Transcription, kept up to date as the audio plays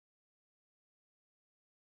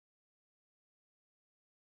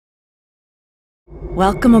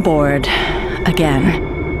Welcome aboard. Again.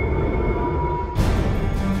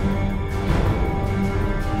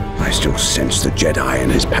 I still sense the Jedi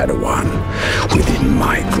and his Padawan within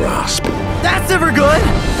my grasp. That's never good!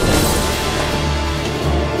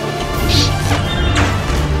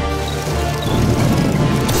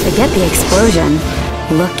 Forget the explosion.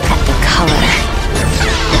 Look at the color.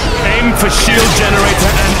 Aim for shield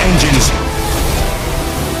generator and engines.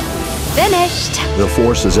 Finished! The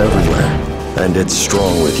Force is everywhere, and it's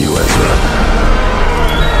strong with you, Ezra.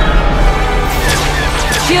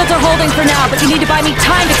 Shields are holding for now, but you need to buy me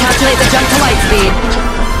time to calculate the jump to light speed.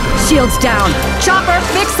 Shields down. Chopper,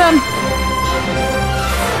 fix them!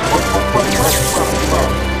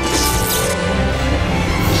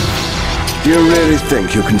 Do you really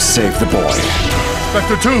think you can save the boy?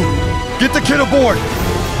 Spectre 2, get the kid aboard!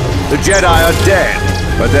 The Jedi are dead,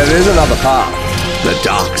 but there is another path. The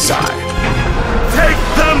dark side. Take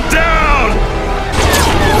them down!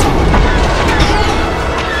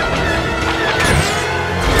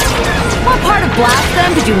 What part of blast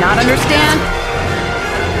them did you not understand?